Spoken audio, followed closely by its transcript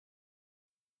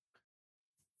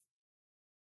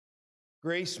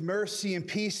Grace, mercy, and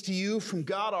peace to you from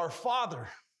God our Father,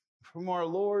 from our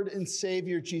Lord and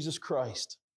Savior, Jesus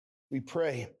Christ. We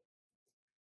pray.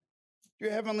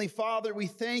 Dear Heavenly Father, we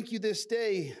thank you this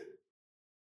day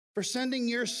for sending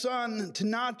your Son to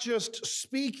not just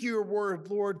speak your word,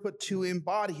 Lord, but to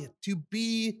embody it, to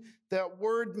be that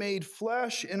word made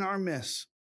flesh in our midst.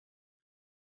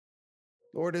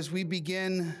 Lord, as we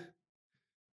begin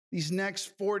these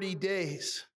next 40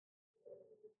 days,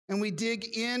 and we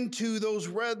dig into those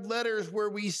red letters where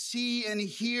we see and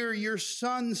hear your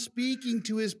Son speaking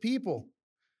to his people,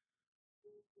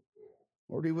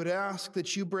 Lord, we would ask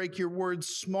that you break your words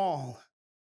small,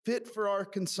 fit for our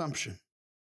consumption.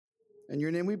 In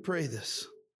your name we pray this.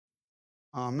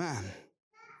 Amen.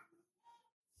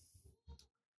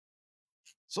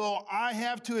 So I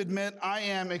have to admit, I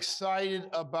am excited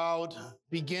about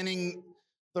beginning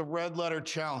the Red Letter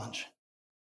Challenge.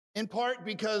 In part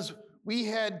because we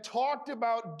had talked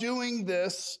about doing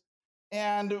this,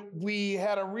 and we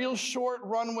had a real short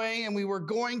runway, and we were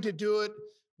going to do it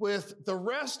with the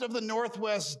rest of the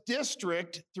Northwest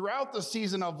District throughout the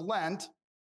season of Lent.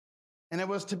 And it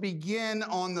was to begin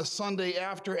on the Sunday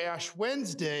after Ash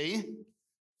Wednesday.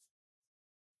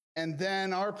 And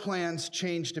then our plans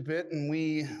changed a bit, and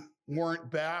we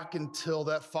weren't back until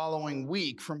that following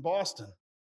week from Boston.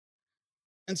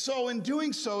 And so in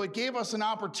doing so, it gave us an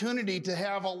opportunity to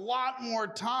have a lot more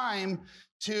time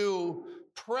to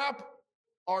prep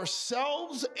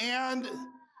ourselves and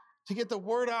to get the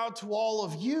word out to all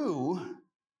of you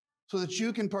so that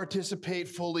you can participate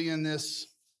fully in this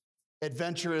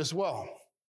adventure as well.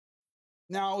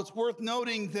 Now, it's worth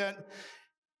noting that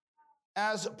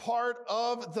as part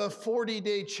of the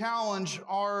 40-day challenge,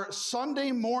 our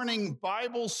Sunday morning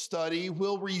Bible study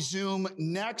will resume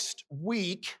next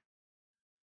week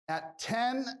at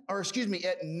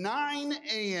 9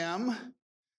 a.m.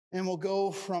 and we'll go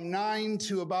from 9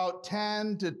 to about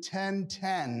 10 to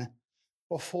 10:10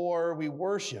 before we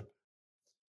worship.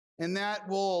 And that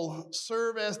will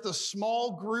serve as the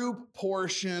small group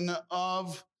portion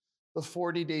of the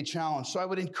 40-day challenge. So I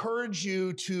would encourage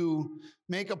you to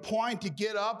make a point to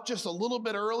get up just a little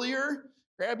bit earlier,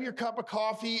 grab your cup of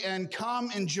coffee, and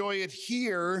come enjoy it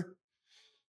here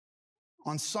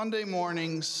on Sunday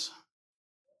mornings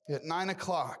at 9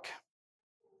 o'clock.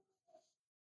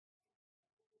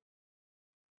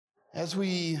 As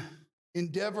we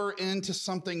endeavor into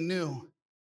something new,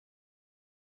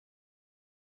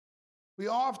 we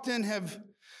often have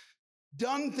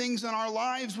done things in our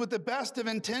lives with the best of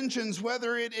intentions,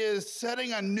 whether it is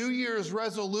setting a New Year's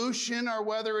resolution or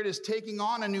whether it is taking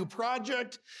on a new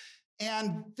project,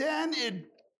 and then it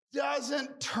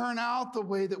doesn't turn out the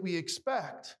way that we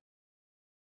expect.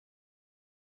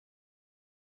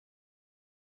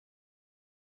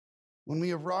 When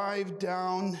we arrived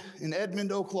down in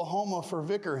Edmond, Oklahoma for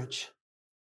Vicarage,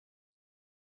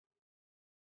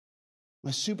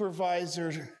 my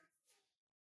supervisor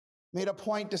made a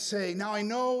point to say, now I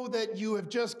know that you have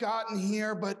just gotten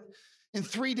here, but in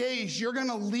 3 days, you're going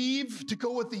to leave to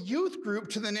go with the youth group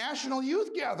to the National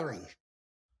Youth Gathering.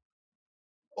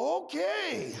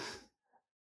 Okay.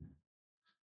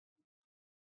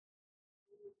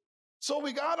 So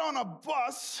we got on a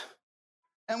bus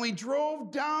and we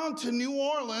drove down to New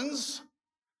Orleans,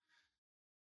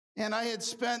 and I had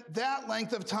spent that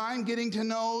length of time getting to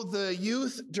know the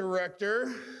youth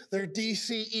director, their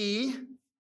DCE,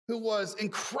 who was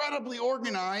incredibly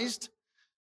organized.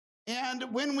 And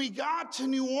when we got to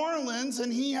New Orleans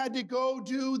and he had to go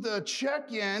do the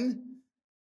check-in,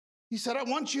 he said, I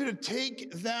want you to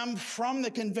take them from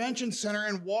the convention center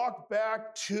and walk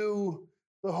back to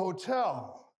the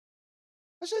hotel.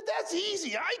 I said, that's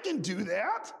easy. I can do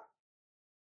that.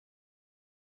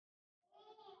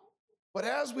 But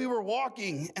as we were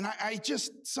walking, and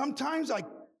sometimes I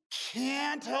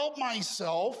can't help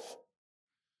myself,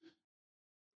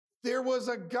 there was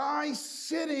a guy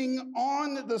sitting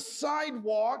on the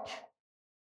sidewalk,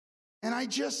 and I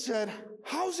just said,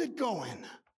 how's it going?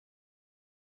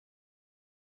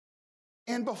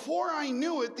 And before I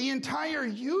knew it, the entire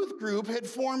youth group had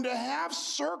formed a half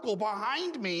circle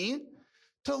behind me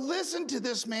to listen to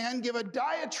this man give a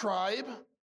diatribe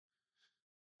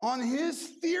on his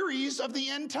theories of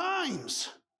the end times.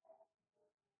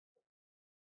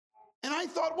 And I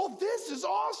thought, well, this is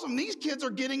awesome. These kids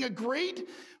are getting a great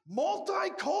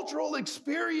multicultural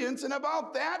experience. And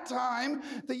about that time,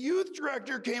 the youth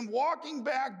director came walking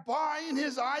back by, and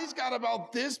his eyes got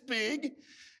about this big,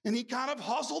 and he kind of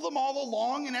hustled them all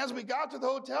along. And as we got to the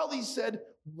hotel, he said,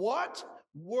 what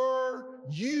were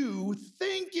you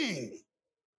thinking?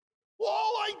 Well,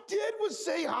 all I did was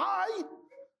say hi.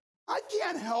 I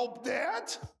can't help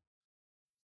that.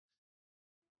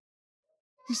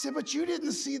 He said, but you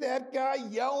didn't see that guy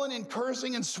yelling and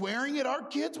cursing and swearing at our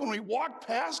kids when we walked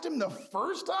past him the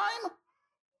first time?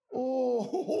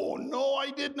 Oh, no,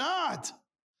 I did not.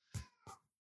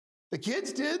 The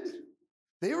kids did.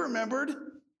 They remembered.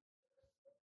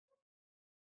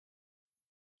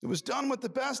 It was done with the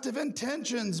best of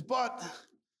intentions, but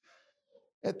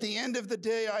at the end of the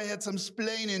day, I had some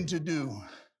splainin to do.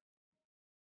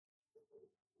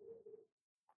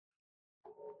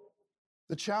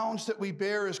 The challenge that we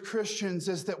bear as Christians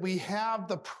is that we have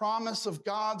the promise of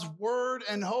God's word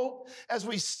and hope as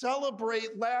we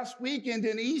celebrate last weekend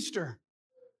in Easter.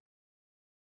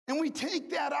 And we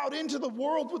take that out into the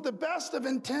world with the best of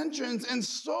intentions, and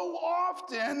so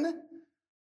often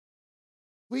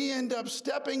we end up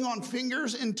stepping on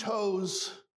fingers and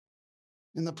toes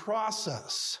in the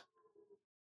process.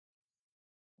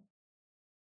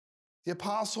 The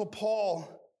Apostle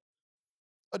Paul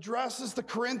addresses the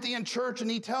Corinthian church, and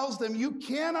he tells them, you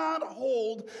cannot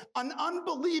hold an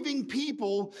unbelieving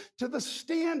people to the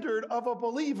standard of a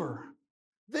believer.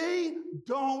 They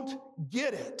don't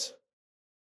get it.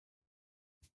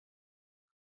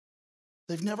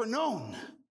 They've never known.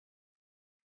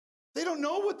 They don't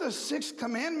know what the sixth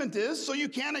commandment is, so you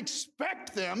can't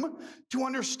expect them to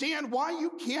understand why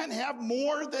you can't have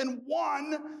more than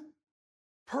one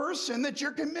person that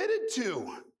you're committed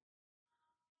to.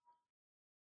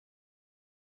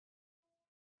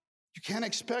 You can't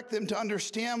expect them to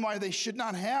understand why they should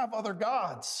not have other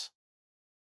gods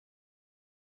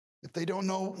if they don't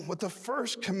know what the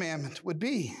first commandment would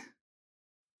be.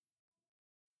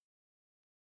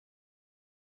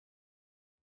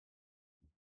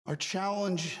 Our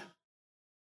challenge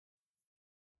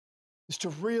is to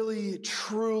really,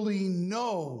 truly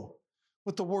know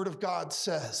what the Word of God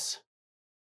says.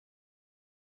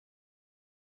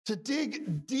 To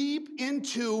dig deep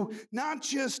into not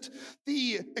just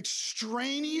the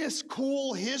extraneous,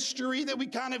 cool history that we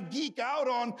kind of geek out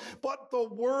on, but the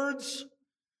words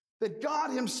that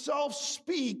God Himself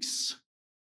speaks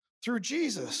through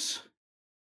Jesus.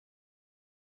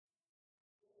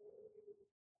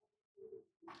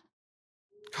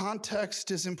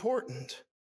 Context is important.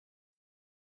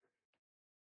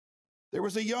 There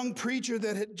was a young preacher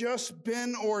that had just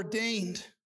been ordained,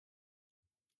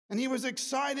 and he was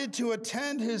excited to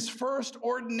attend his first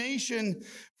ordination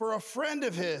for a friend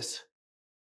of his.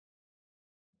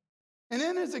 And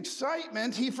in his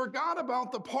excitement, he forgot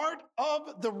about the part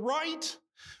of the rite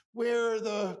where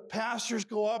the pastors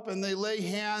go up and they lay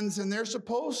hands, and they're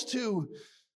supposed to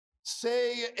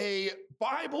say a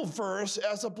Bible verse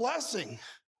as a blessing.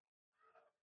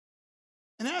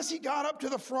 And as he got up to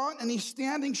the front and he's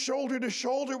standing shoulder to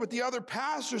shoulder with the other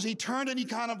pastors, he turned and he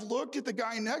kind of looked at the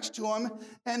guy next to him,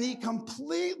 and he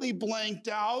completely blanked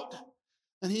out.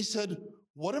 And he said,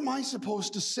 what am I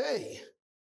supposed to say?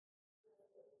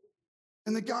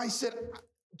 And the guy said,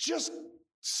 just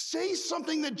say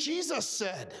something that Jesus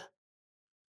said.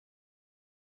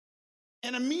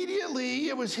 And immediately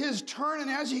it was his turn.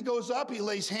 And as he goes up, he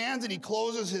lays hands and he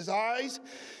closes his eyes.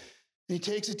 And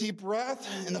he takes a deep breath.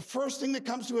 And the first thing that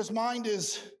comes to his mind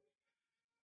is,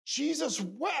 Jesus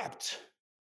wept.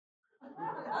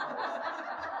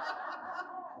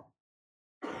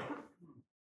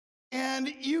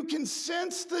 And you can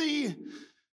sense the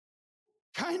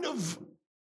kind of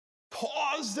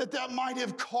pause that might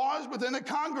have caused within the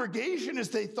congregation as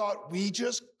they thought, we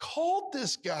just called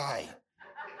this guy.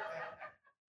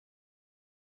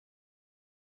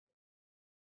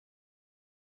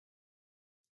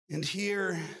 And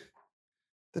here,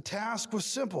 the task was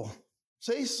simple.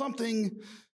 Say something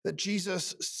that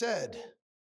Jesus said.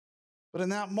 But in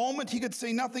that moment, he could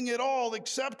say nothing at all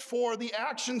except for the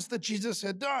actions that Jesus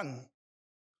had done.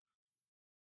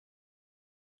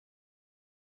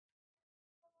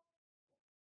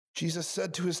 Jesus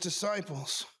said to his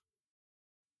disciples,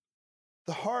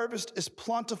 the harvest is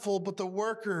plentiful, but the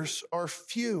workers are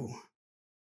few.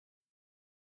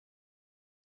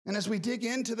 And as we dig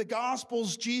into the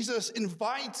Gospels, Jesus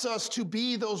invites us to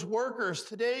be those workers.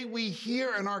 Today we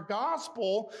hear in our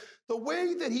Gospel the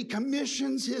way that he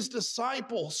commissions his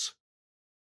disciples.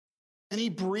 And he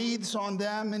breathes on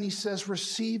them and he says,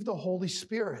 receive the Holy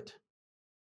Spirit.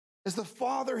 As the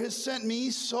Father has sent me,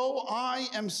 so I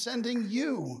am sending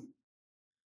you.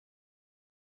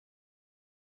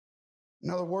 In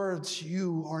other words,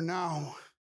 you are now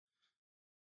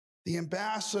the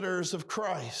ambassadors of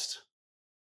Christ.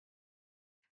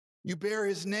 You bear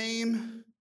his name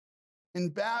in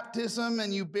baptism,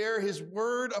 and you bear his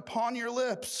word upon your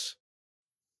lips.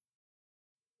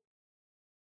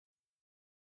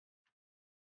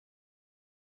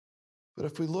 But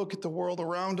if we look at the world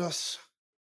around us,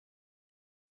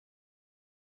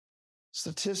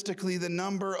 Statistically, the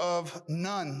number of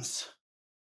nuns,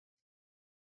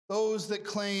 those that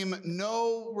claim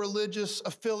no religious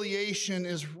affiliation,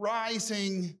 is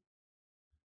rising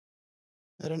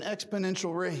at an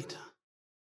exponential rate.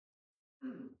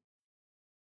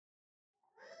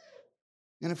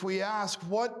 And if we ask,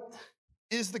 what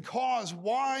is the cause?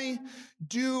 Why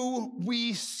do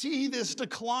we see this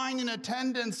decline in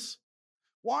attendance?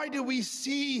 Why do we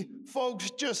see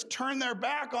folks just turn their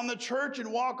back on the church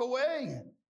and walk away?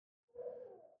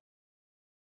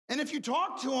 And if you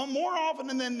talk to them, more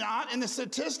often than not, and the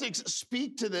statistics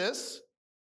speak to this,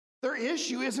 their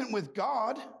issue isn't with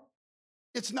God.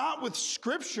 It's not with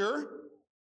Scripture.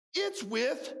 It's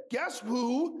with, guess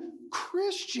who?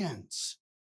 Christians,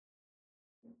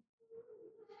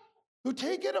 who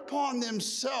take it upon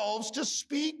themselves to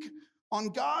speak on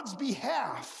God's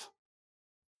behalf,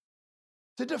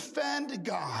 to defend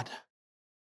God,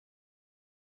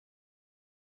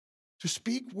 to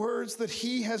speak words that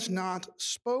he has not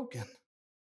spoken,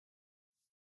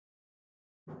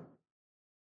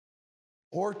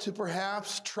 or to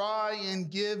perhaps try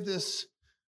and give this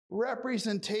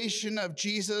representation of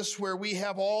Jesus where we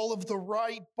have all of the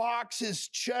right boxes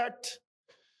checked.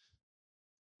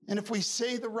 And if we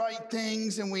say the right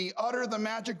things and we utter the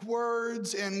magic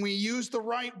words and we use the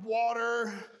right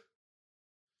water,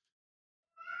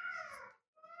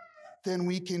 then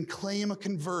we can claim a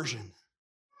conversion.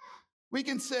 We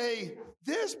can say,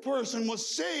 this person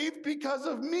was saved because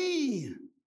of me.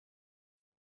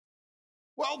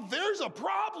 Well, there's a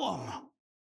problem.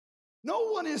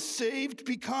 No one is saved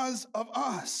because of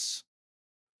us.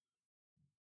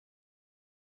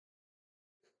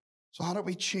 So how do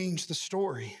we change the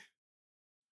story?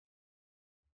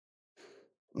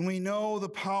 When we know the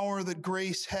power that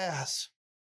grace has,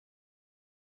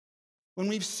 when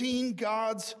we've seen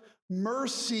God's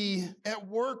mercy at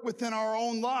work within our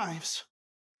own lives,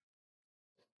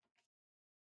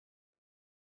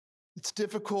 it's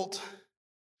difficult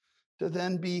to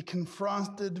then be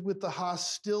confronted with the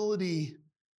hostility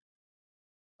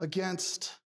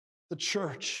against the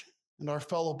church and our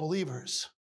fellow believers.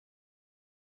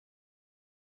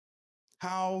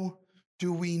 How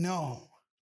do we know?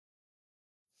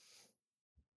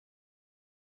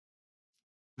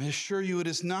 I assure you, it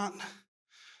is not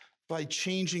by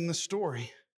changing the story.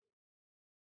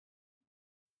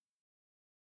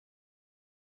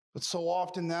 But so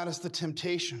often that is the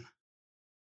temptation.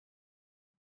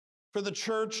 For the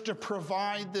church to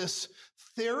provide this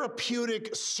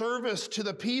therapeutic service to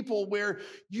the people where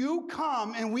you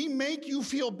come and we make you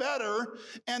feel better,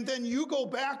 and then you go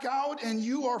back out and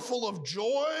you are full of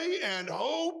joy and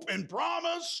hope and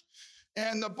promise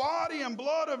and the body and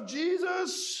blood of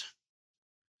Jesus.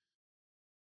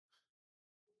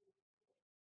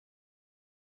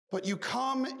 But you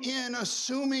come in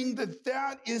assuming that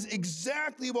that is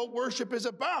exactly what worship is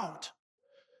about.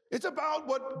 It's about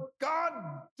what God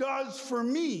does for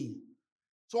me.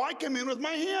 So I come in with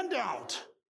my hand out.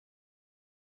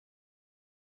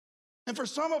 And for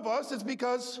some of us, it's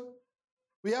because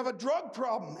we have a drug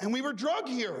problem and we were drug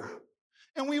here.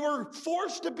 And we were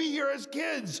forced to be here as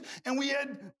kids. And we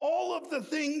had all of the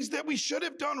things that we should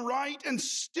have done right and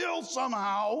still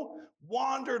somehow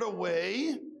wandered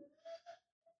away.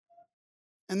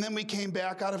 And then we came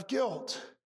back out of guilt.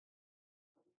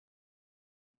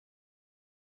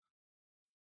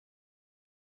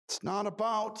 It's not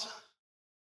about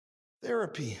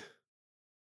therapy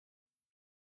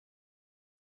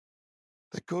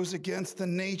that goes against the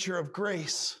nature of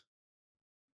grace.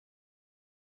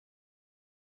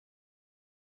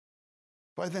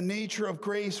 By the nature of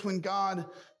grace, when God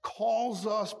calls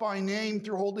us by name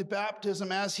through holy baptism,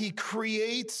 as he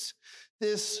creates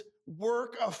this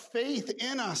work of faith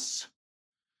in us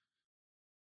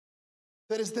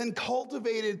that is then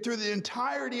cultivated through the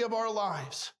entirety of our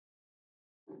lives.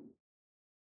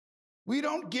 We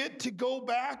don't get to go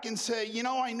back and say,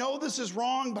 I know this is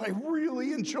wrong, but I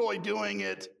really enjoy doing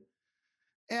it.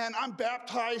 And I'm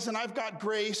baptized and I've got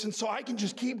grace, and so I can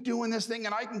just keep doing this thing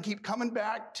and I can keep coming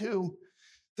back to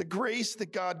the grace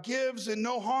that God gives and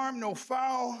no harm, no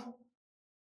foul.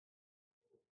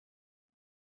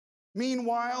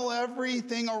 Meanwhile,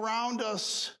 everything around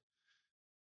us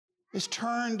is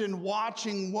turned and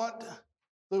watching what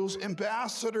those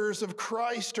ambassadors of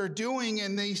Christ are doing,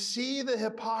 and they see the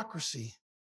hypocrisy.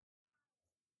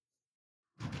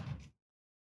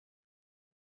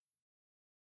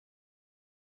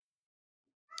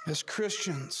 As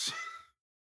Christians,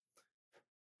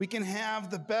 we can have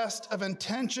the best of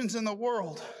intentions in the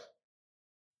world,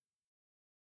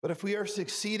 but if we are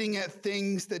succeeding at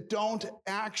things that don't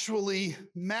actually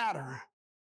matter,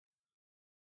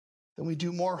 then we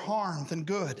do more harm than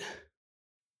good.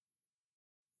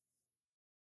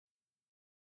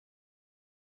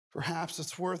 Perhaps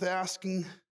it's worth asking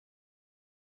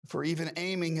if we're even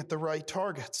aiming at the right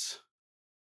targets.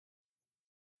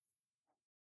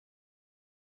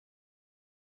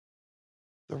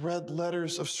 The red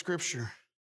letters of Scripture,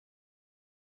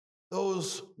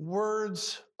 those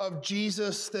words of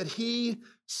Jesus that he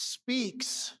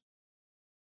speaks,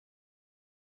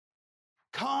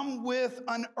 come with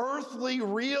an earthly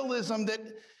realism that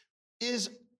is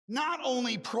not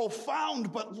only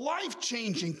profound, but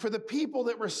life-changing for the people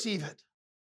that receive it.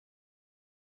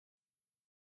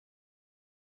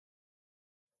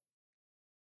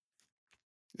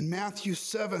 In Matthew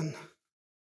 7,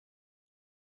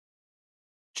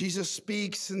 Jesus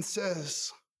speaks and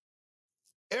says,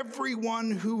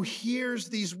 "Everyone who hears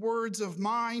these words of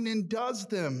mine and does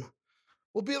them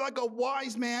will be like a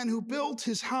wise man who built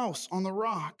his house on the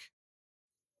rock.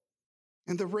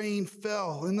 And the rain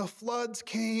fell, and the floods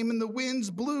came, and the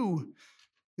winds blew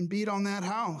and beat on that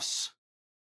house.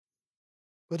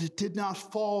 But it did not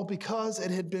fall because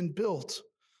it had been built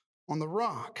on the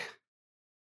rock.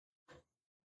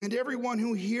 And everyone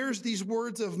who hears these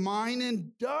words of mine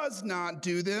and does not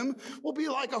do them will be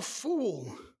like a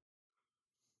fool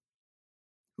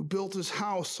who built his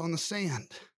house on the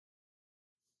sand.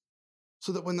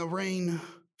 So that when the rain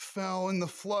fell and the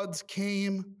floods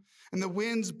came and the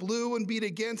winds blew and beat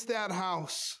against that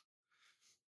house,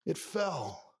 it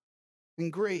fell,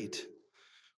 and great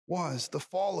was the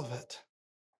fall of it."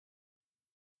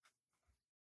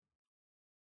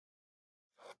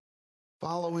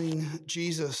 Following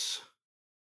Jesus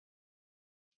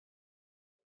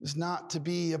is not to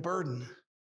be a burden.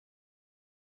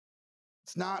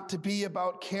 It's not to be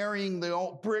about carrying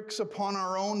the bricks upon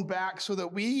our own back so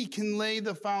that we can lay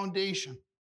the foundation.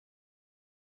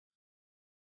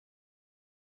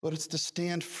 But it's to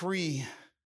stand free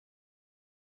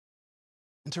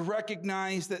and to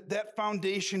recognize that that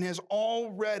foundation has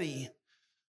already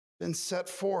been set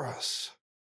for us.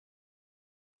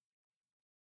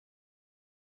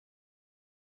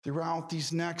 Throughout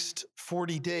these next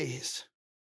 40 days,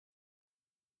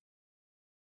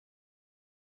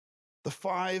 the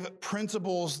 5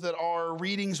 principles that our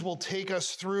readings will take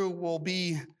us through will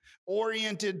be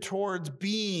oriented towards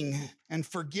being and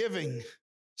forgiving,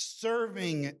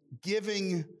 serving,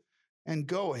 giving, and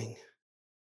going.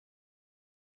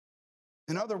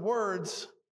 In other words,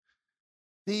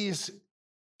 these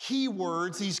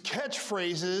keywords, these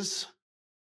catchphrases,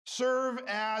 serve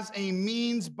as a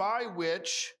means by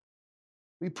which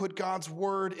we put God's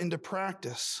word into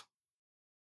practice.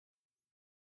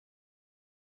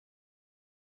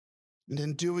 And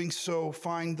in doing so,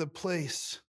 find the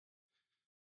place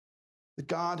that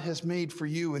God has made for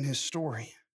you in his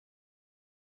story.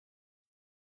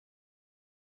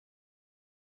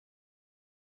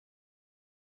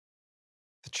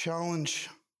 The challenge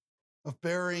of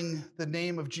bearing the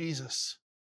name of Jesus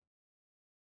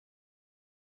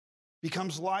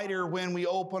becomes lighter when we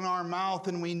open our mouth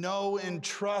and we know and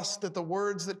trust that the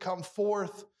words that come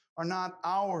forth are not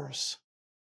ours,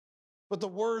 but the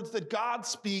words that God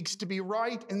speaks to be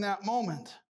right in that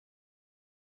moment.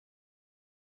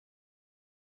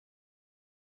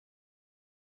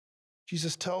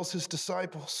 Jesus tells his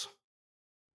disciples,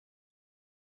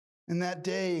 "In that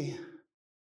day,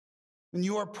 when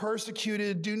you are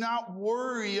persecuted, do not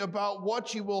worry about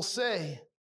what you will say."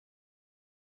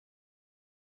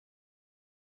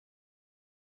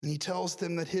 And he tells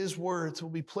them that his words will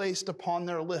be placed upon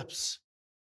their lips.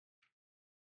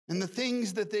 And the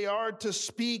things that they are to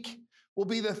speak will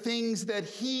be the things that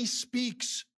he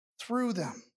speaks through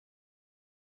them.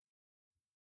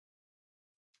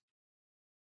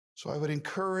 So I would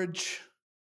encourage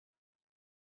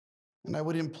and I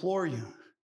would implore you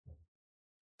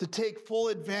to take full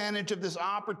advantage of this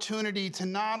opportunity to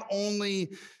not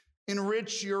only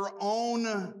enrich your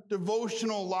own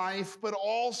devotional life, but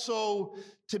also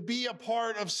to be a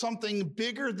part of something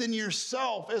bigger than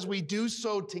yourself as we do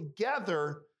so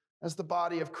together as the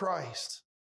body of Christ.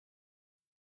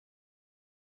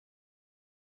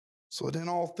 So that in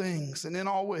all things and in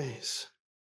all ways,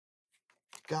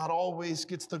 God always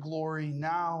gets the glory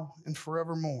now and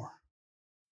forevermore.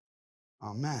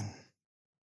 Amen.